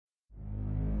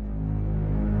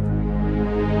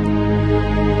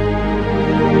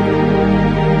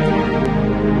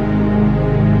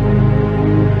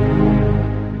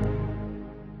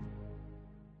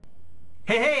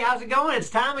how's it going? It's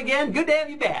Tom again. Good to have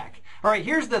you back. All right,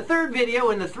 here's the third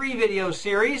video in the 3-video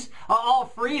series, all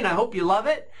free, and I hope you love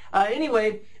it.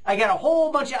 Anyway, I got a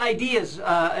whole bunch of ideas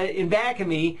in back of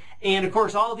me, and of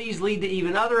course all these lead to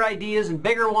even other ideas and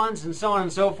bigger ones and so on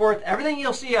and so forth. Everything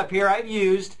you'll see up here I've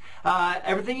used,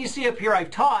 everything you see up here I've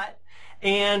taught,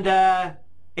 and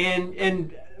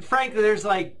frankly, there's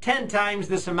like 10 times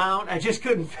this amount. I just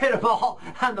couldn't fit them all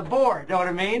on the board, know what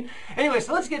I mean? Anyway,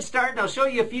 so let's get started. I'll show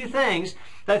you a few things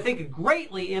that I think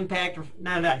greatly impact,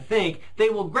 not that I think, they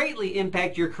will greatly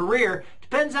impact your career.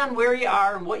 Depends on where you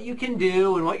are and what you can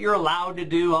do and what you're allowed to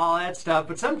do, all that stuff.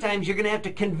 But sometimes you're going to have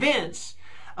to convince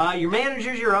your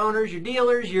managers, your owners, your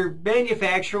dealers, your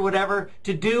manufacturer, whatever,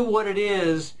 to do what it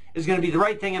is going to be the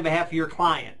right thing on behalf of your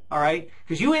client, all right?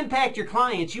 Because you impact your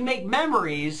clients, you make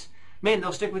memories, man,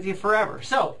 they'll stick with you forever.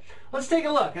 So let's take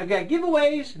a look. I've got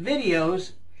giveaways,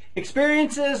 videos,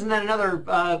 experiences, and then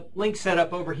another link set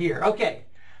up over here. Okay,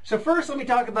 so first let me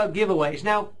talk about giveaways.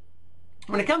 Now,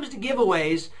 when it comes to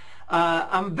giveaways,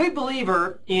 I'm a big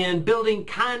believer in building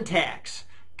contacts.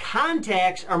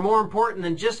 Contacts are more important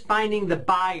than just finding the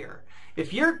buyer.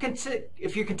 If you're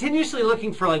continuously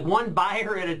looking for like one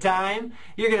buyer at a time,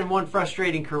 you're going to have one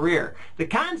frustrating career. The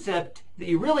concept that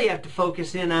you really have to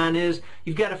focus in on is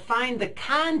you've got to find the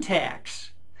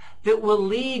contacts that will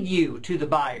lead you to the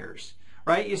buyers,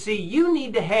 right? You see, you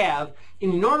need to have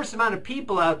an enormous amount of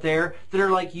people out there that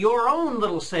are like your own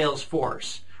little sales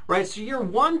force, right? So you're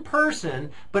one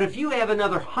person, but if you have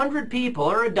another 100 people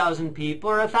or a dozen people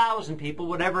or 1,000 people,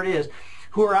 whatever it is,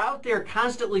 who are out there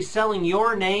constantly selling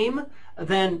your name,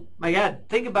 then, my God,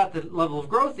 think about the level of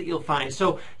growth that you'll find.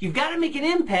 So you've got to make an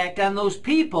impact on those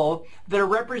people that are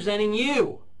representing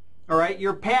you, all right,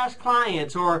 your past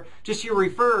clients or just your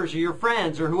referrers or your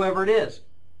friends or whoever it is,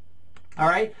 all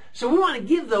right? So we want to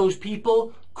give those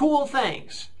people cool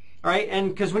things, all right? And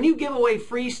because when you give away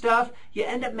free stuff, you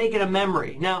end up making a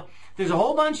memory. Now, there's a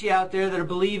whole bunch of you out there that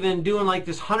believe in doing like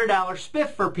this $100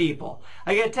 spiff for people.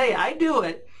 I got to tell you, I do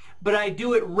it, but I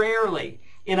do it rarely.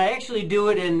 And I actually do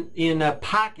it in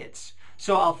pockets.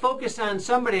 So I'll focus on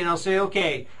somebody and I'll say,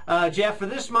 okay, Jeff, for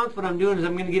this month what I'm doing is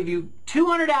I'm going to give you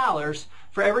 $200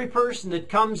 for every person that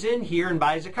comes in here and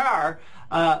buys a car,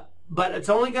 but it's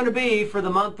only going to be for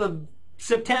the month of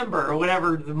September or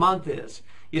whatever the month is.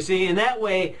 You see, and that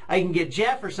way I can get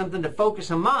Jeff or something to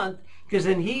focus a month, because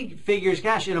then he figures,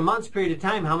 gosh, in a month's period of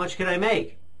time, how much could I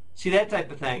make? See, that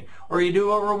type of thing. Or you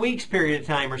do it over a week's period of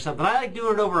time or something. I like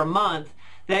doing it over a month.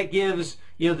 That gives,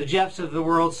 you know, the Jeffs of the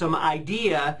world some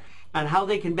idea on how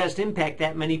they can best impact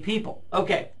that many people.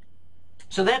 Okay,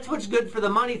 so that's what's good for the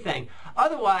money thing.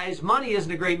 Otherwise, money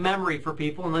isn't a great memory for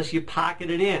people unless you pocket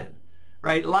it in,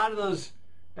 right? A lot of those,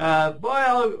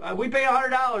 we pay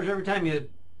 $100 every time you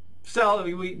sell,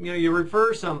 you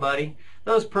refer somebody.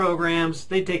 Those programs,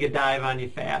 they take a dive on you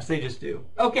fast. They just do.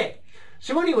 Okay,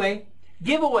 so anyway,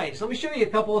 giveaways. Let me show you a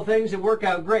couple of things that work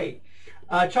out great.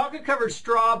 Chocolate-covered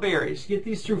strawberries. Get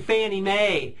these through Fannie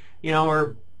Mae,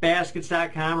 or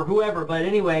baskets.com or whoever. But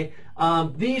anyway,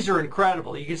 these are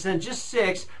incredible. You can send just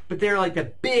 6, but they're like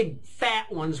the big, fat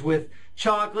ones with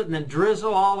chocolate and then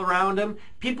drizzle all around them.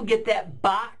 People get that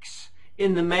box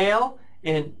in the mail,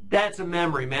 and that's a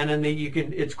memory, man. And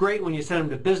it's great when you send them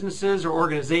to businesses or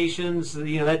organizations,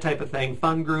 that type of thing,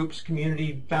 fund groups,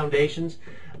 community foundations.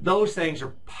 Those things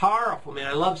are powerful, man.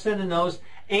 I love sending those,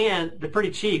 and they're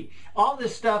pretty cheap. All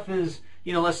this stuff is,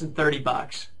 less than $30.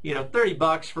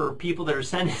 $30 for people that are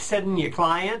sending you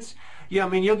clients. You'll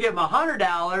give them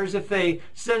 $100 if they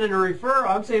send in a referral.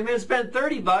 I'm saying, man, spend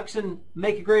 $30 and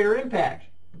make a greater impact.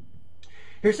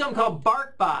 Here's something called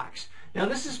Bark Box. Now,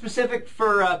 this is specific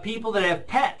for people that have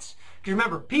pets. Because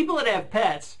remember, people that have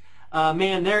pets,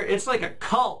 man, it's like a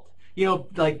cult.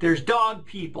 Like there's dog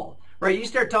people. Right, you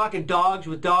start talking dogs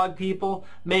with dog people,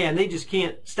 man, they just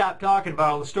can't stop talking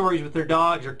about all the stories with their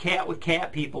dogs, or cat with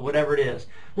cat people, whatever it is.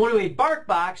 Well, anyway, Bark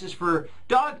Box is for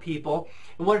dog people,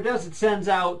 and what it does, it sends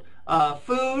out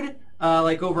food,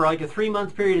 like over like a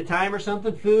 3-month period of time or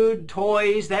something, food,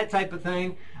 toys, that type of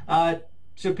thing,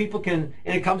 so people can,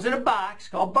 and it comes in a box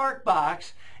called Bark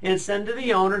Box, and it's sent to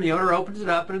the owner, and the owner opens it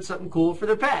up, and it's something cool for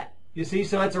their pet. You see,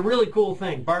 so that's a really cool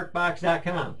thing,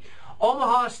 barkbox.com.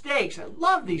 Omaha Steaks. I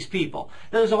love these people.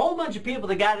 Now, there's a whole bunch of people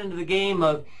that got into the game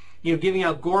of, giving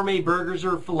out gourmet burgers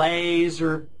or fillets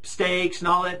or steaks and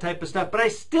all that type of stuff. But I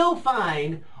still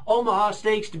find Omaha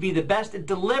Steaks to be the best at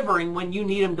delivering when you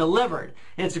need them delivered.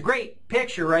 And it's a great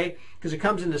picture, right? Because it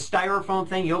comes in the styrofoam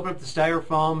thing. You open up the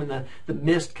styrofoam and the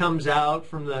mist comes out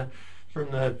from the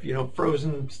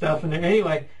frozen stuff. And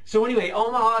anyway,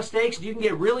 Omaha Steaks, you can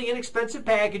get really inexpensive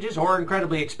packages or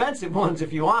incredibly expensive ones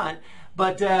if you want.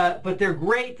 but they're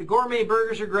great. The gourmet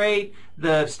burgers are great.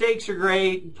 The steaks are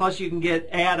great. Plus you can get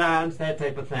add-ons, that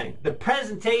type of thing. The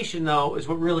presentation, though, is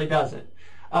what really does it.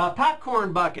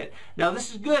 Popcorn bucket. Now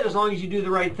this is good as long as you do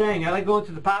the right thing. I like going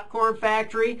to the popcorn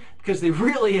factory because they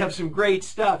really have some great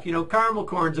stuff. You know, caramel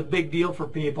corn's a big deal for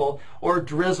people, or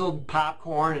drizzled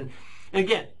popcorn. And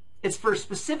again, it's for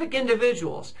specific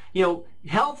individuals. You know,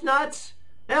 health nuts,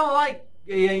 they don't like,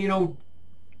 you know,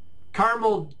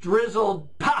 caramel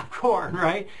drizzled popcorn,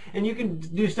 right? And you can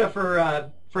do stuff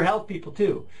for health people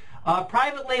too.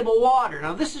 Private label water.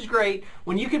 Now this is great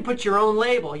when you can put your own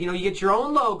label. You know, you get your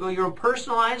own logo, your own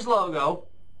personalized logo,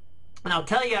 and I'll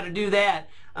tell you how to do that.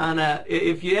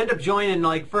 If you end up joining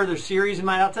like further series of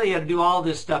mine, I'll tell you how to do all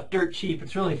this stuff dirt cheap.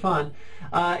 It's really fun.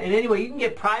 And anyway, you can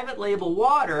get private label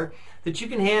water that you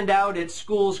can hand out at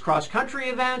schools' cross-country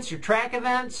events, your track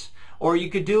events, or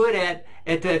you could do it at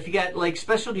if you got like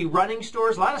specialty running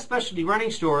stores. A lot of specialty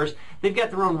running stores, they've got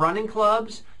their own running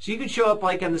clubs. So you could show up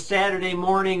like on the Saturday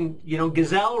morning, you know,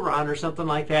 Gazelle run or something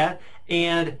like that,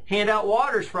 and hand out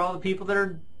waters for all the people that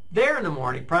are there in the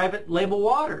morning, private label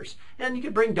waters. And you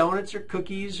could bring donuts or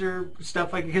cookies or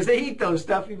stuff like that, because they eat those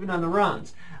stuff even on the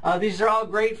runs. These are all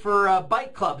great for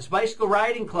bike clubs, bicycle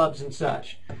riding clubs and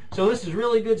such. So this is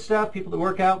really good stuff, people that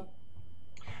work out.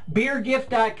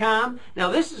 Beergift.com. Now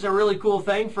this is a really cool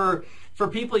thing for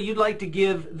people you'd like to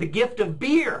give the gift of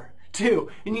beer to.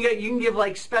 And you can give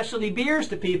like specialty beers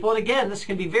to people. And again, this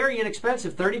can be very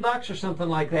inexpensive, 30 bucks or something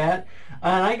like that.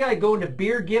 And I got to go into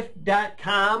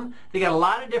beergift.com. They got a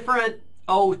lot of different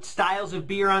styles of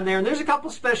beer on there. And there's a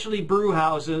couple specialty brew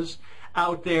houses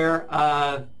out there,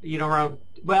 you know, around,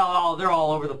 well, they're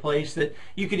all over the place that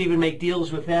you could even make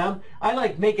deals with them. I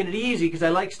like making it easy because I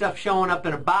like stuff showing up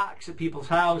in a box at people's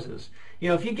houses. You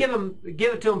know, if you give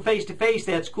it to them face to face,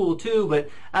 that's cool too. But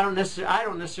I don't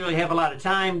necessarily have a lot of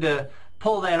time to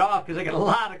pull that off because I got a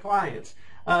lot of clients.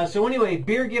 So anyway,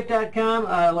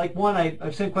 beergift.com, like one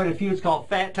I've sent quite a few. It's called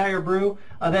Fat Tire Brew.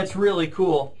 That's really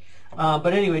cool.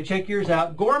 But anyway, check yours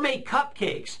out. Gourmet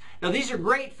cupcakes. Now these are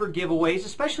great for giveaways,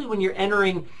 especially when you're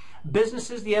entering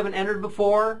businesses that you haven't entered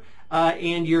before,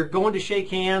 and you're going to shake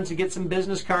hands and get some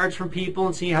business cards from people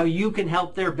and see how you can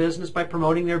help their business by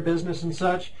promoting their business and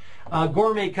such.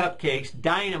 Gourmet cupcakes,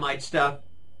 dynamite stuff.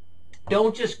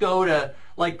 Don't just go to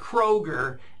like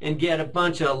Kroger and get a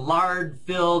bunch of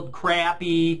lard-filled,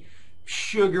 crappy,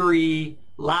 sugary,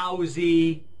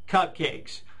 lousy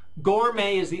cupcakes.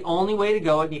 Gourmet is the only way to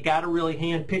go, and you got to really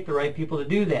hand-pick the right people to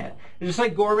do that. It's just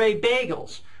like gourmet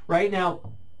bagels. Right now,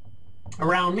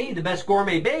 around me, the best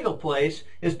gourmet bagel place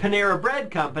is Panera Bread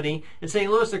Company. In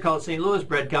St. Louis, they're called St. Louis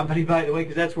Bread Company, by the way,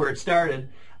 because that's where it started.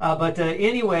 But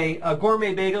anyway,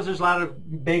 gourmet bagels, there's a lot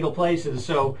of bagel places,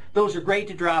 so those are great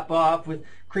to drop off with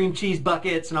cream cheese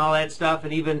buckets and all that stuff,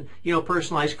 and even, you know,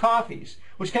 personalized coffees,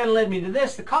 which kind of led me to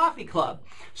this, the coffee club.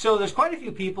 So there's quite a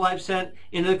few people I've sent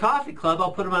into the coffee club.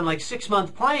 I'll put them on like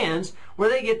 6-month plans where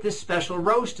they get this special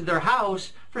roast to their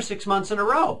house for 6 months in a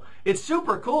row. It's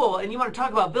super cool, and you want to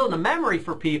talk about building a memory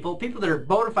for people that are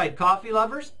bona fide coffee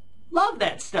lovers, love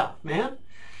that stuff, man.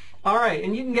 All right,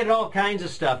 and you can get all kinds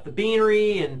of stuff. The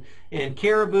Beanery and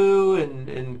Caribou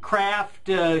and Kraft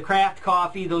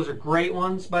coffee. Those are great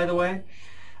ones, by the way.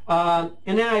 And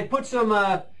then I put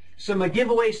some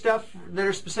giveaway stuff that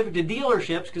are specific to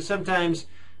dealerships, because sometimes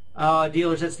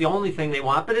dealers, that's the only thing they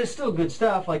want, but it's still good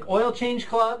stuff, like Oil Change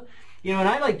Club. You know, and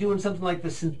I like doing something like the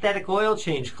Synthetic Oil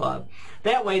Change Club.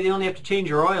 That way they only have to change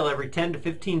your oil every 10 to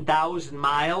 15,000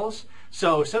 miles.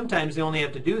 So sometimes they only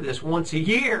have to do this once a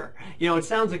year. You know, it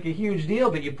sounds like a huge deal,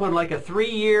 but you put like a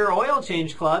 3-year oil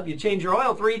change club, you change your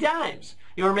oil 3 times,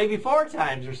 you know, or maybe 4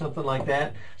 times or something like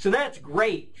that. So that's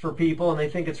great for people, and they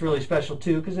think it's really special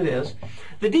too, because it is.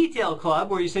 The Detail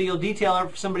Club, where you say you'll detail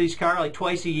somebody's car like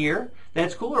twice a year.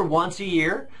 That's cool, or once a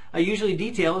year. Usually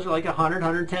details are like $100,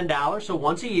 $110, so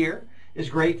once a year is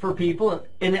great for people,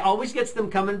 and it always gets them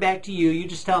coming back to you. You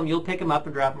just tell them you'll pick them up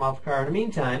and drop them off the car in the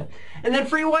meantime. And then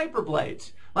free wiper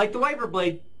blades, like the Wiper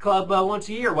Blade Club once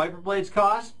a year. Wiper blades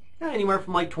cost anywhere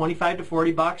from like 25 to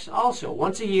 40 bucks also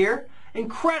once a year.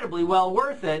 Incredibly well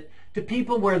worth it to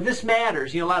people where this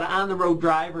matters. You know, a lot of on-the-road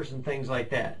drivers and things like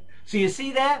that. So you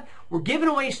see that? We're giving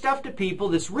away stuff to people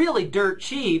that's really dirt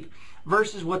cheap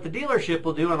versus what the dealership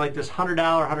will do on like this $100,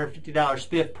 $150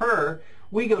 spiff per.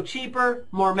 We go cheaper,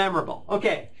 more memorable.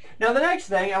 Okay, now the next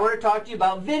thing I want to talk to you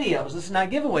about videos. This is not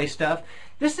giveaway stuff.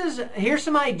 Here's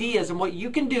some ideas on what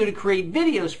you can do to create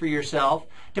videos for yourself,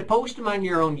 to post them on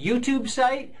your own YouTube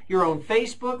site, your own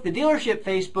Facebook, the dealership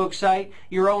Facebook site,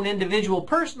 your own individual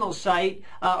personal site,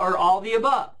 or all the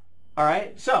above. All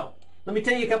right, so let me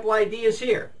tell you a couple ideas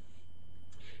here.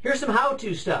 Here's some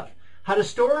how-to stuff. how to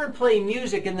store and play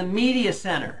music in the media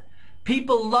center.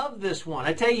 People love this one.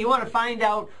 I tell you, you want to find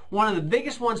out, one of the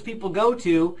biggest ones people go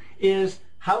to is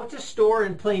how to store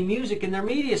and play music in their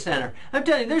media center. I'm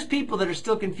telling you, there's people that are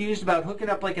still confused about hooking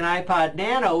up like an iPod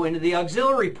Nano into the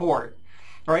auxiliary port,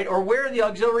 right? Or where the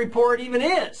auxiliary port even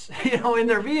is, in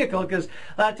their vehicle, because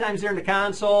a lot of times they're in the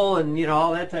console and,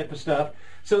 all that type of stuff.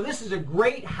 So this is a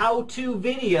great how-to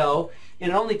video,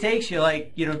 and it only takes you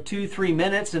like, 2-3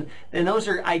 minutes, and those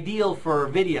are ideal for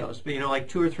videos, but, like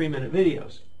 2 or 3 minute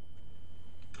videos.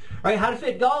 All right, how to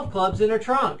fit golf clubs in a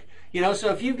trunk. So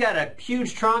if you've got a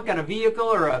huge trunk on a vehicle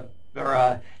or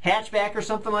a hatchback or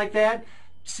something like that,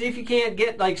 see if you can't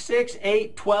get like 6,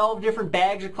 8, 12 different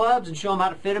bags of clubs and show them how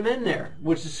to fit them in there,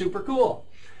 which is super cool.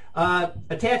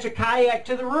 Attach a kayak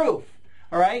to the roof.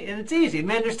 All right, and it's easy.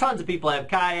 Man, there's tons of people that have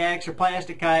kayaks or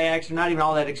plastic kayaks. They're not even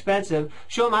all that expensive.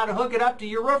 Show them how to hook it up to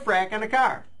your roof rack on a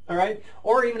car. All right,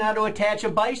 or even how to attach a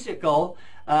bicycle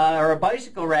or a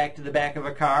bicycle rack to the back of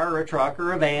a car or a truck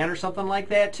or a van or something like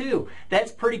that too.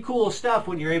 That's pretty cool stuff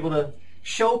when you're able to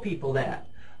show people that.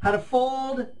 How to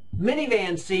fold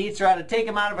minivan seats, or how to take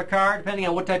them out of a car, depending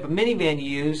on what type of minivan you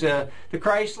use. The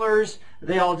Chryslers,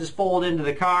 they all just fold into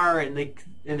the car, and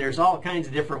there's all kinds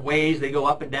of different ways they go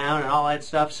up and down and all that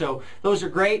stuff. So those are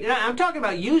great. And I'm talking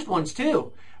about used ones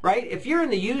too, right? If you're in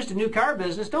the used and new car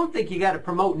business, don't think you got to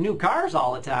promote new cars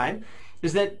all the time.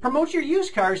 Is that promote your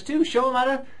used cars too? Show them how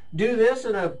to do this.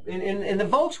 And the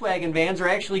Volkswagen vans are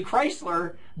actually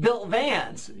Chrysler built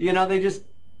vans. They just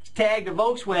tagged a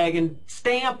Volkswagen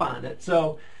stamp on it.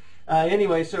 So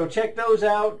anyway, so check those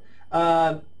out.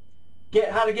 How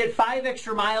to get 5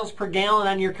 extra miles per gallon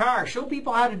on your car. Show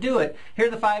people how to do it. Here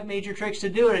are the 5 major tricks to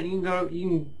do it.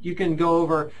 And you can go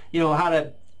over how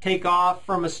to take off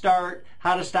from a start,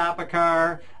 how to stop a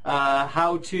car,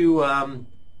 how to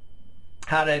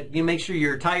make sure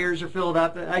your tires are filled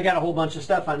up. I got a whole bunch of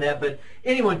stuff on that, but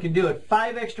anyone can do it.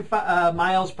 5 extra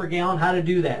miles per gallon. How to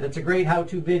do that? That's a great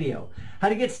how-to video. How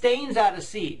to get stains out of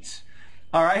seats.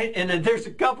 All right, and then there's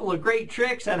a couple of great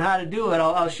tricks on how to do it.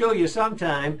 I'll show you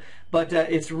sometime, but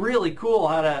it's really cool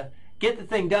how to get the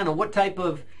thing done and what type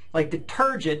of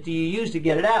detergent do you use to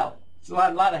get it out. It's a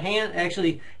lot of hand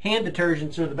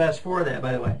detergents are the best for that,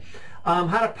 by the way.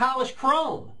 How to polish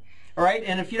chrome. All right,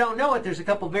 and if you don't know it, there's a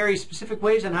couple very specific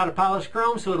ways on how to polish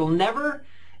chrome, so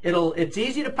it's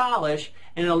easy to polish,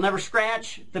 and it'll never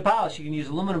scratch the polish. You can use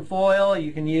aluminum foil.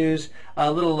 You can use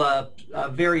little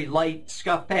very light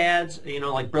scuff pads,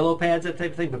 like Brillo pads, that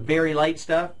type of thing, but very light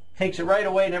stuff. Takes it right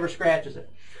away, never scratches it.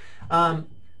 How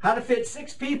to fit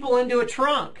 6 people into a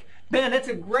trunk. Man, that's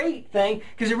a great thing,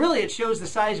 because it shows the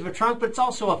size of a trunk, but it's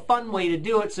also a fun way to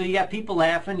do it. So you got people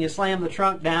laughing, you slam the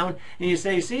trunk down, and you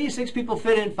say, see, 6 people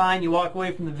fit in fine. You walk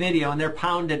away from the video, and they're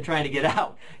pounding trying to get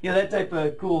out. That type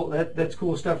of cool, that's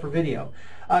cool stuff for video.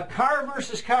 Car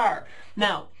versus car.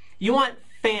 Now, you want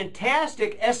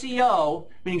fantastic SEO,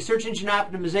 meaning search engine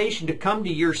optimization, to come to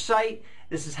your site.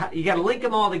 This is how you got to link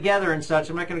them all together and such.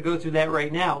 I'm not going to go through that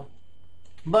right now,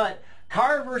 but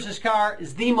car versus car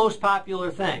is the most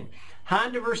popular thing.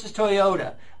 Honda versus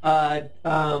Toyota, Dodge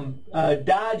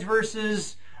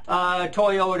versus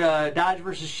Toyota, Dodge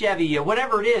versus Chevy,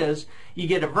 whatever it is. You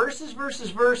get a versus,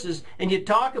 and you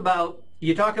talk about,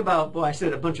 boy, I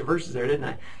said a bunch of verses there, didn't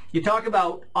I? You talk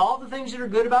about all the things that are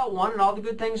good about one and all the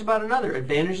good things about another,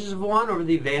 advantages of one over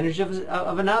the advantage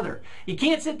of another. You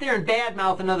can't sit there and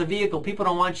badmouth another vehicle. People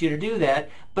don't want you to do that,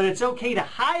 but it's okay to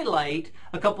highlight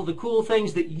a couple of the cool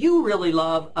things that you really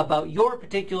love about your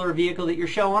particular vehicle that you're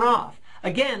showing off.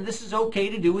 Again, this is okay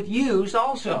to do with used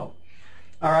also.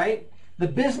 All right? The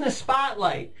business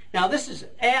spotlight. Now, this is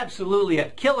absolutely a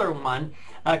killer one,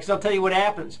 because I'll tell you what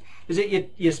happens. Is that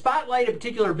you spotlight a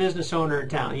particular business owner in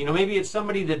town. Maybe it's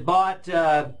somebody that bought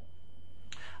a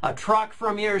truck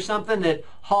from you or something that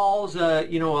hauls a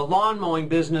lawn mowing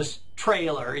business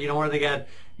trailer, where they got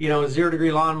 0-degree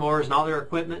lawnmowers and all their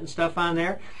equipment and stuff on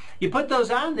there. You put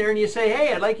those on there and you say,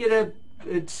 hey, I'd like you to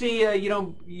see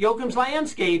Yoakum's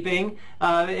Landscaping,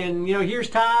 and here's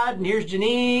Todd and here's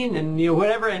Janine and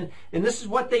whatever, and this is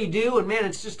what they do, and man,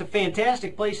 it's just a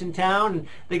fantastic place in town, and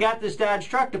they got this Dodge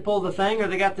truck to pull the thing, or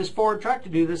they got this Ford truck to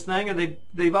do this thing, or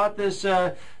they bought this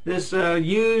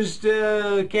used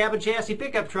cab and chassis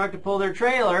pickup truck to pull their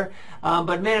trailer,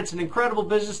 but man, it's an incredible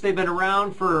business. They've been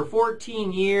around for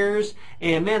 14 years,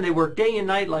 and man, they work day and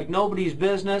night like nobody's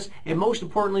business, and most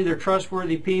importantly, they're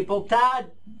trustworthy people.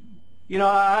 Todd,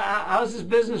 how's this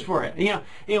business for you?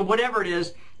 Whatever it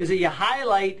is that you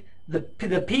highlight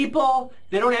The people,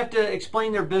 they don't have to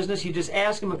explain their business. You just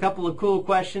ask them a couple of cool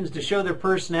questions to show their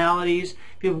personalities.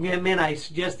 People get, man, I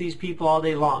suggest these people all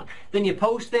day long. Then you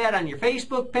post that on your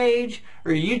Facebook page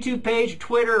or your YouTube page,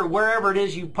 Twitter, or wherever it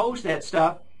is you post that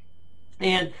stuff.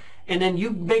 And then you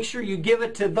make sure you give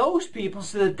it to those people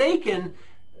so that they can,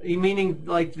 meaning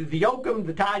like the Yoakum,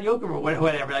 the Todd Yoakum, or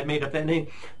whatever, I made up that name.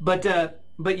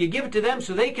 But you give it to them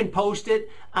so they can post it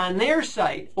on their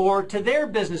site or to their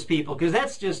business people, because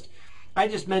that's just, I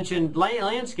just mentioned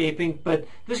landscaping, but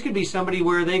this could be somebody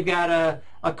where they've got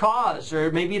a cause,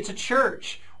 or maybe it's a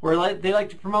church where they like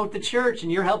to promote the church,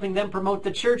 and you're helping them promote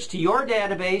the church to your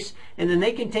database, and then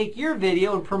they can take your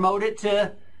video and promote it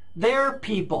to their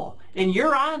people. And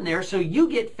you're on there, so you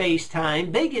get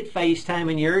FaceTime, they get FaceTime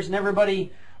in yours, and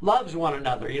everybody loves one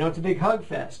another. You know, it's a big hug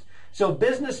fest. So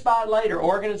business spotlight or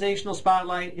organizational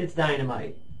spotlight, it's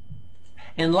dynamite.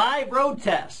 And live road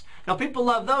tests. Now people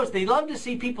love those. They love to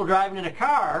see people driving in a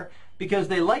car because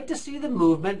they like to see the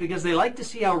movement, because they like to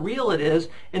see how real it is,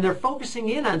 and they're focusing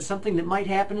in on something that might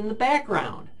happen in the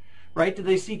background. Right? Do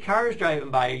they see cars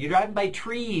driving by? Are you driving by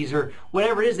trees or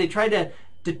whatever it is? They try to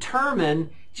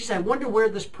determine, geez, I wonder where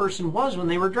this person was when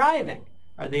they were driving.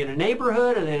 Are they in a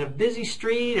neighborhood? Are they in a busy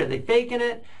street? Are they faking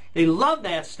it? They love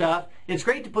that stuff. It's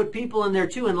great to put people in there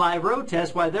too in live road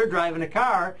tests while they're driving a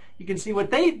car. You can see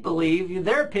what they believe,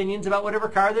 their opinions about whatever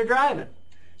car they're driving.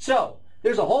 So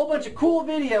there's a whole bunch of cool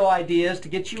video ideas to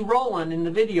get you rolling in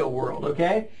the video world,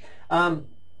 okay?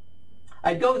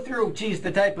 I'd go through, geez,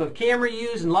 the type of camera you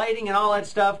use and lighting and all that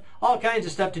stuff, all kinds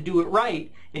of stuff to do it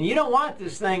right. And you don't want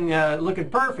this thing looking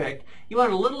perfect. You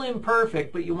want it a little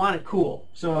imperfect, but you want it cool.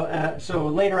 So so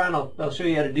later on I'll show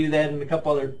you how to do that and a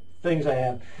couple other things I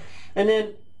have. And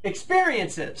then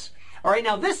experiences. All right,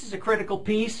 now this is a critical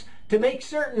piece to make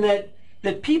certain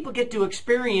that people get to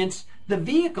experience the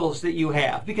vehicles that you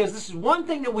have. Because this is one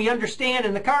thing that we understand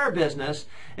in the car business,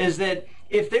 is that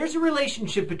if there's a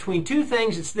relationship between two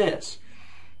things, it's this.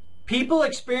 People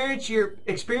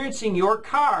experiencing your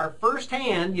car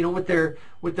firsthand, you know, with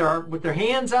their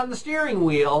hands on the steering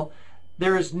wheel.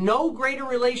 There is no greater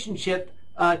relationship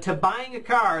to buying a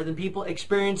car than people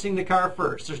experiencing the car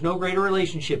first. There's no greater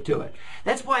relationship to it.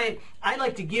 That's why I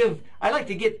like to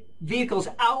get vehicles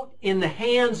out in the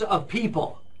hands of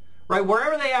people, right,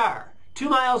 wherever they are, 2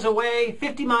 miles away,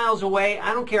 50 miles away.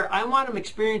 I don't care. I want them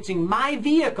experiencing my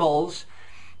vehicles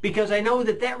because I know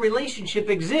that relationship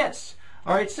exists.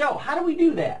 All right, so how do we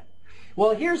do that?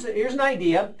 Well, here's an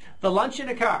idea: the lunch in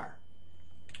a car.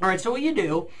 All right, so what you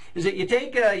do is that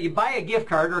you buy a gift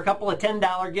card or a couple of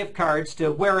 $10 gift cards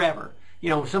to wherever, you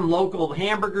know, some local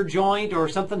hamburger joint or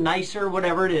something nicer,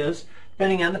 whatever it is,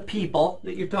 depending on the people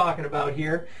that you're talking about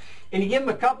here. And you give them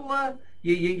a couple of,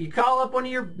 you call up one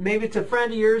of your, maybe it's a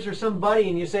friend of yours or somebody,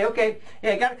 and you say, okay,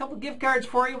 hey, I got a couple of gift cards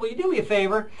for you. Will you do me a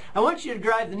favor? I want you to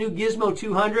drive the new Gizmo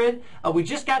 200. We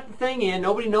just got the thing in.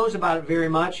 Nobody knows about it very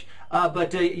much,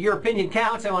 but your opinion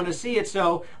counts. I want to see it,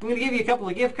 so I'm going to give you a couple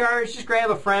of gift cards. Just grab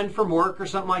a friend from work or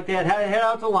something like that. Head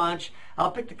out to lunch.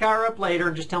 I'll pick the car up later,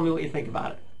 and just tell me what you think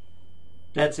about it.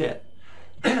 That's it.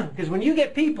 Because when you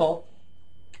get people,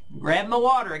 grab my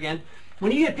water again,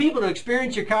 when you get people to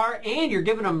experience your car and you're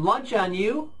giving them lunch on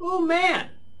you, oh man,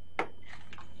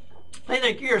 they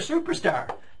think you're a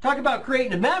superstar. Talk about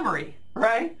creating a memory,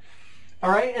 right? All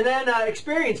right, and then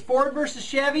experience Ford versus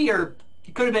Chevy, or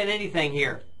it could have been anything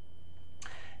here.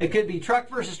 It could be truck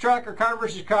versus truck, or car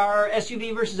versus car,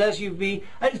 SUV versus SUV.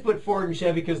 I just put Ford and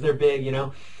Chevy because they're big, you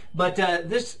know. But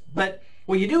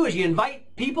what you do is you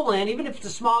invite people in, even if it's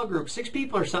a small group, 6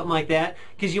 people or something like that,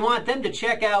 because you want them to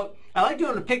check out. I like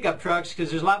doing the pickup trucks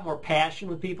because there's a lot more passion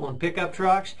with people in pickup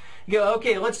trucks. You go,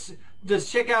 okay, let's just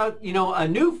check out, you know, a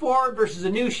new Ford versus a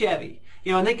new Chevy.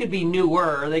 You know, and they could be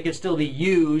newer, or they could still be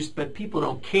used, but people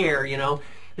don't care, you know.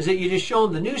 Is that you just show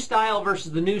them the new style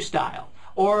versus the new style,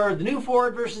 or the new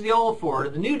Ford versus the old Ford, or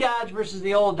the new Dodge versus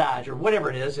the old Dodge, or whatever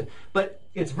it is. But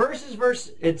it's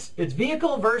it's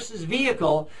vehicle versus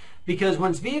vehicle, because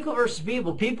when it's vehicle versus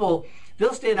people,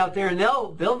 they'll stand out there and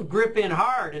they'll grip in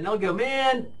hard and they'll go,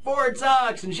 man, Ford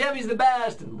sucks and Chevy's the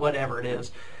best and whatever it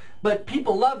is. But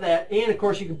people love that, and of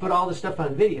course you can put all this stuff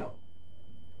on video.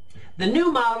 The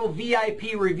new model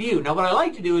VIP review. Now what I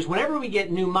like to do is whenever we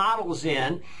get new models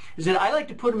in, is that I like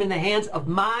to put them in the hands of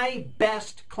my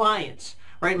best clients.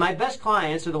 Right? My best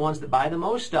clients are the ones that buy the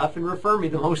most stuff and refer me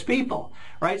the most people.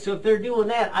 Right? So if they're doing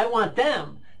that, I want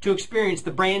them to experience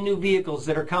the brand new vehicles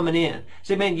that are coming in.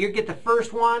 Say, man, you get the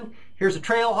first one, here's a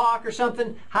Trailhawk or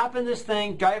something, hop in this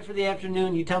thing, drive it for the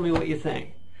afternoon, you tell me what you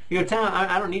think. You go, Tom,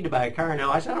 I don't need to buy a car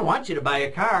now. I said, I don't want you to buy a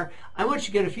car. I want you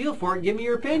to get a feel for it and give me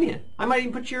your opinion. I might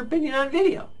even put your opinion on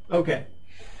video. Okay.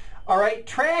 All right,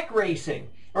 track racing.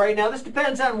 All right, now this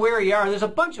depends on where you are. There's a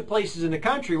bunch of places in the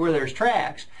country where there's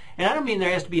tracks. And I don't mean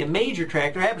there has to be a major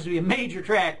track. There happens to be a major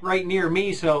track right near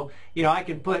me, so I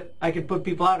can put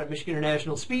people out at Michigan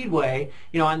International Speedway.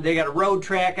 And they got a road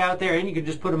track out there, and you can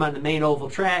just put them on the main oval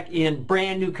track in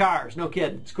brand new cars. No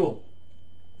kidding, it's cool.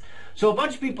 So a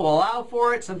bunch of people allow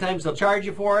for it. Sometimes they'll charge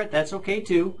you for it. That's okay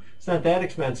too. It's not that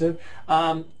expensive.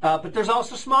 But there's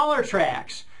also smaller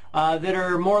tracks that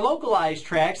are more localized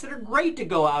tracks that are great to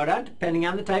go out on, depending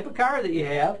on the type of car that you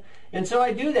have. And so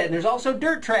I do that. And there's also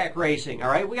dirt track racing. All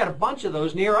right, we got a bunch of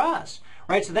those near us.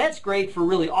 Right, so that's great for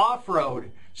really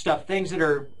off-road stuff, things that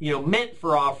are meant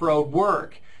for off-road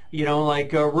work.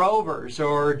 Like Rovers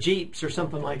or Jeeps or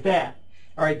something like that.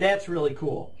 All right, that's really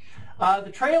cool.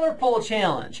 The trailer pull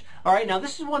challenge. All right, now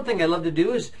this is one thing I love to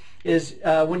do is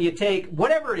when you take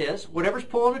whatever it is, whatever's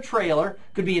pulling a trailer,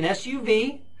 could be an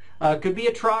SUV, could be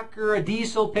a truck or a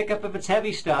diesel pickup if it's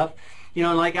heavy stuff.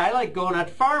 Like I like going out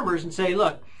to farmers and say,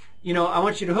 look, I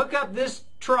want you to hook up this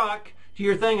truck to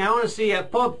your thing. I want to see you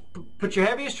put your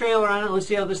heaviest trailer on it. Let's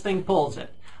see how this thing pulls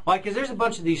it. Why? Because there's a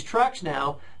bunch of these trucks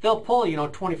now. They'll pull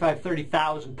 25,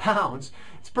 30,000 pounds.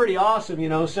 It's pretty awesome,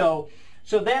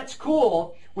 So that's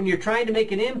cool when you're trying to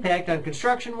make an impact on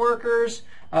construction workers,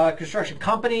 construction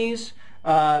companies,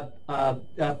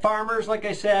 farmers, like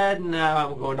I said, and I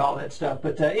won't go into all that stuff.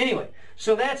 But anyway,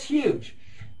 so that's huge.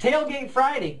 Tailgate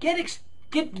Friday.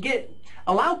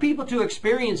 Allow people to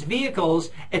experience vehicles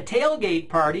at tailgate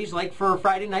parties, like for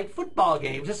Friday night football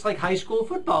games. It's like high school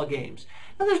football games.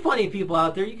 Now, there's plenty of people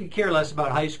out there. You could care less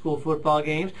about high school football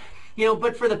games.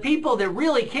 But for the people that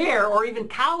really care, or even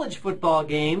college football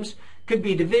games, could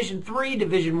be Division III,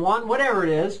 Division I, whatever it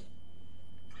is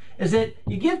that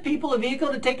you give people a vehicle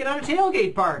to take it on a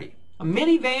tailgate party. A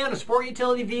minivan, a sport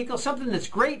utility vehicle, something that's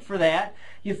great for that.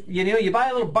 You buy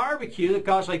a little barbecue that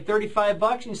costs like 35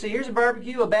 bucks, and you say, here's a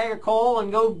barbecue, a bag of coal,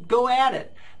 and go at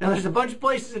it. Now, there's a bunch of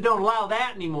places that don't allow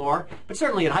that anymore, but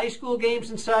certainly at high school games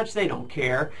and such, they don't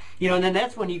care. And then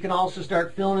that's when you can also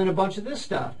start filling in a bunch of this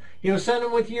stuff. Send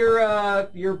them with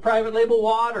your private label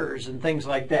waters and things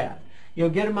like that.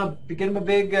 Get them a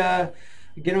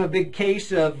big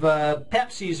case of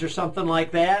Pepsis or something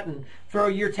like that, and throw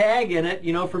your tag in it,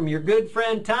 from your good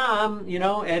friend Tom,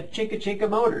 at Chinka Chinka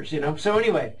Motors, So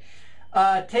anyway,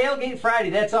 Tailgate Friday,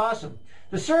 that's awesome.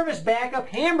 The service backup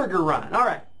hamburger run. All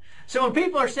right. So when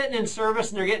people are sitting in service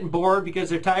and they're getting bored because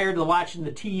they're tired of watching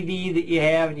the TV that you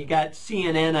have and you got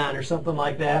CNN on or something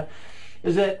like that,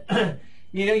 is that,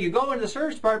 you go into the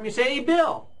service department and you say, hey,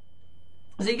 Bill,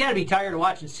 so you got to be tired of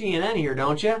watching CNN here,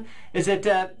 don't you? Is it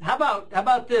how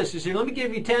about this? Is let me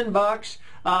give you $10.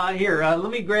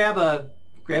 Let me grab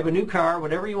a new car,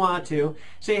 whatever you want to.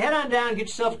 So you head on down, get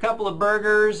yourself a couple of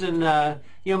burgers, and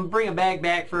bring a bag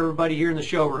back for everybody here in the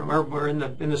showroom or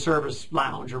in the service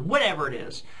lounge or whatever it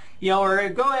is. Or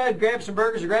go ahead, grab some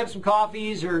burgers or grab some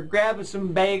coffees or grab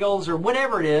some bagels or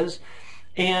whatever it is,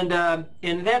 and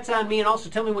that's on me. And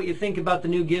also tell me what you think about the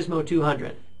new Gizmo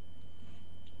 200.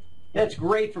 That's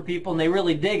great for people, and they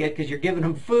really dig it because you're giving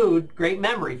them food. Great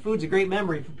memory. Food's a great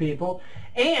memory for people.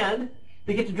 And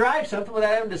they get to drive something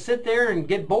without having to sit there and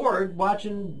get bored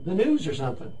watching the news or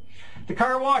something. The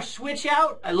car wash switch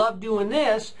out. I love doing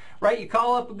this, right? You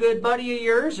call up a good buddy of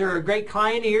yours or a great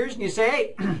client of yours, and you say,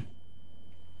 hey,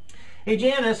 hey,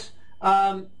 Janice,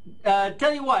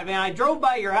 tell you what, man, I drove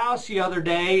by your house the other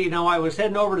day. I was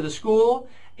heading over to the school,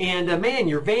 and man,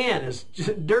 your van is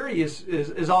just dirty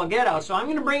as all get out. So I'm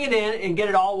going to bring it in and get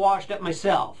it all washed up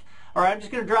myself. All right, I'm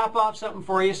just going to drop off something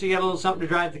for you so you got a little something to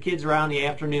drive the kids around in the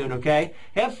afternoon, okay?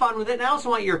 Have fun with it. And I also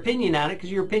want your opinion on it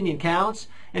because your opinion counts.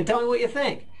 And tell me what you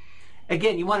think.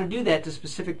 Again, you want to do that to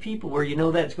specific people where you know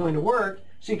that it's going to work.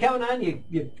 So you come on,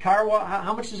 you car wash.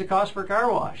 How much does it cost for a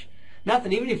car wash?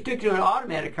 Nothing. Even if you took it to an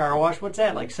automatic car wash, what's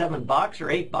that, like $7 or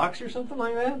 $8 or something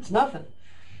like that? It's nothing.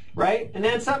 Right? And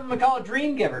then something we call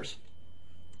Dream Givers.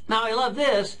 Now, I love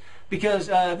this because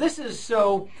this is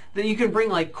so that you can bring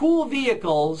like cool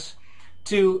vehicles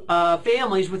to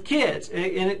families with kids.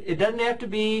 And it doesn't have to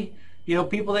be,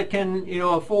 people that can,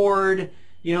 afford,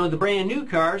 the brand new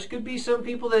cars. It could be some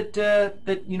people that,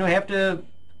 have to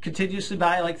continuously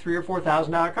buy like $3,000 or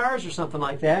 $4,000 cars or something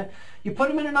like that. You put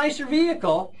them in a nicer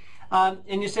vehicle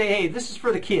and you say, hey, this is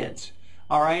for the kids.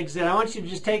 All right, so I want you to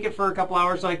just take it for a couple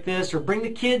hours like this, or bring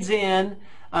the kids in,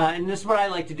 and this is what I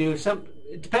like to do.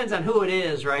 It depends on who it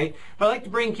is, right? But I like to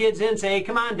bring kids in, say, hey,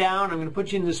 come on down. I'm going to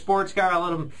put you in the sports car. I'll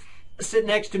let them sit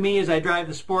next to me as I drive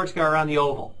the sports car around the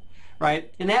oval,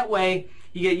 right? And that way,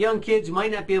 you get young kids who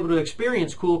might not be able to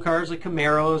experience cool cars like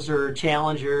Camaros or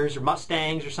Challengers or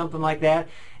Mustangs or something like that,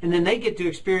 and then they get to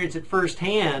experience it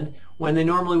firsthand when they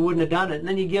normally wouldn't have done it. And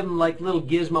then you give them like little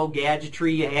gizmo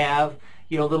gadgetry you have,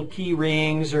 you know, little key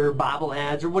rings or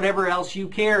bobbleheads or whatever else you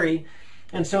carry.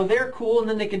 And so they're cool, and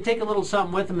then they can take a little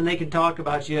something with them and they can talk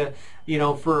about you, you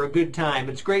know, for a good time.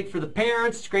 It's great for the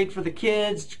parents, it's great for the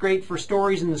kids, it's great for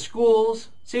stories in the schools.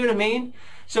 See what I mean?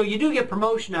 So you do get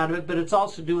promotion out of it, but it's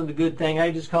also doing the good thing. I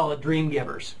just call it dream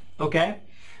givers, okay?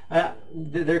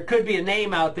 There could be a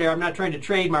name out there. I'm not trying to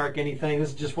trademark anything. This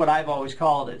is just what I've always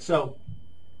called it. So,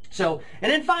 and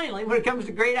then finally, when it comes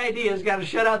to great ideas, got to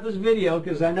shut out this video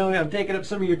because I know I'm taking up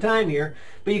some of your time here,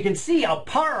 but you can see how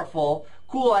powerful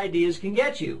cool ideas can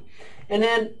get you. And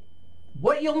then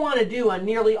what you'll want to do on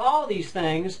nearly all these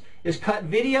things is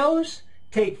cut videos,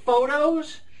 take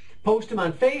photos, post them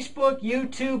on Facebook,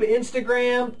 YouTube,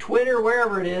 Instagram, Twitter,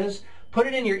 wherever it is, put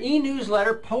it in your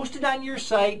e-newsletter, post it on your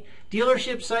site,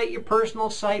 dealership site, your personal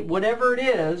site, whatever it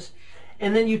is,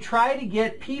 and then you try to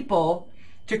get people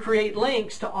to create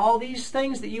links to all these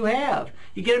things that you have.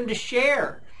 You get them to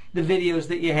share the videos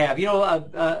that you have. You know,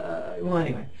 well,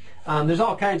 anyway, there's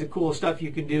all kinds of cool stuff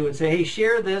you can do and say, hey,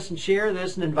 share this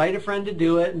and invite a friend to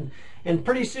do it. And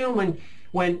pretty soon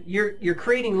when you're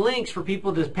creating links for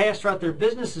people to pass throughout their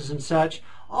businesses and such,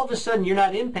 all of a sudden you're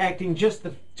not impacting just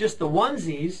the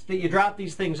onesies that you drop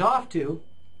these things off to.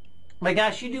 My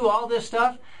gosh, you do all this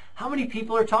stuff. How many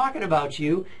people are talking about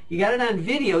you? You got it on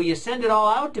video, you send it all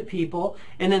out to people,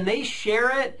 and then they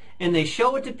share it, and they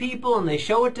show it to people, and they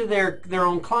show it to their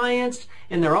own clients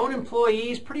and their own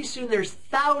employees. Pretty soon there's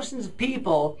thousands of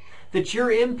people that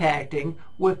you're impacting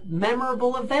with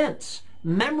memorable events,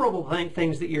 memorable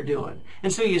things that you're doing.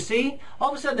 And so you see,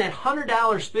 all of a sudden that $100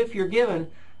 spiff you're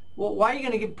given, well, why are you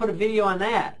going to put a video on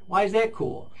that? Why is that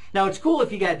cool? Now, it's cool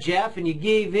if you got Jeff and you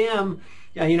gave him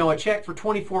you know, a check for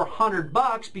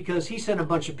 $2,400 because he sent a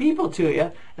bunch of people to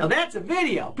you. Now that's a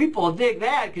video. People will dig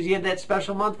that because you had that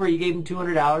special month where you gave him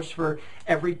 $200 for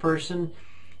every person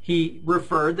he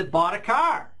referred that bought a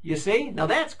car. You see? Now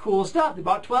that's cool stuff. They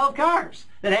bought 12 cars.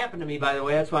 That happened to me, by the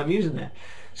way. That's why I'm using that.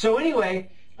 So anyway,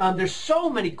 there's so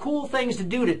many cool things to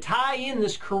do to tie in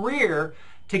this career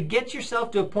to get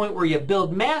yourself to a point where you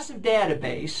build massive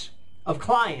database of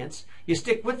clients. You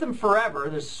stick with them forever.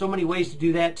 There's so many ways to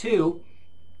do that too.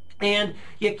 And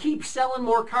you keep selling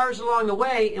more cars along the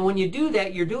way, and when you do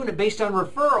that, you're doing it based on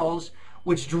referrals,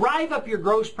 which drive up your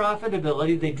gross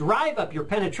profitability, they drive up your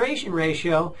penetration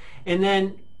ratio, and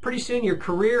then pretty soon your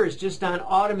career is just on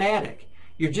automatic.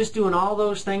 You're just doing all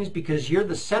those things because you're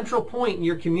the central point in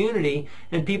your community,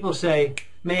 and people say,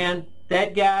 man,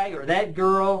 that guy or that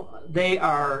girl, they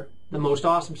are the most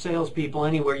awesome salespeople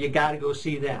anywhere. You got to go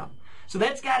see them. So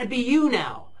that's got to be you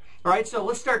now. All right, so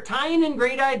let's start tying in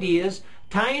great ideas,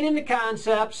 tying into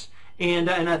concepts, and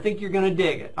I think you're going to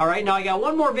dig it. All right, now I got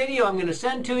one more video I'm going to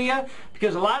send to you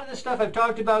because a lot of the stuff I've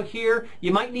talked about here,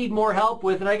 you might need more help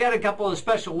with, and I got a couple of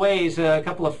special ways, a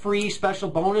couple of free special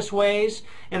bonus ways,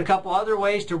 and a couple other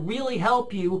ways to really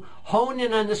help you hone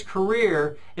in on this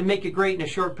career and make it great in a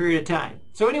short period of time.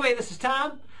 So anyway, this is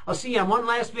Tom. I'll see you on one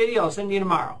last video. I'll send you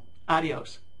tomorrow.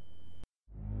 Adios.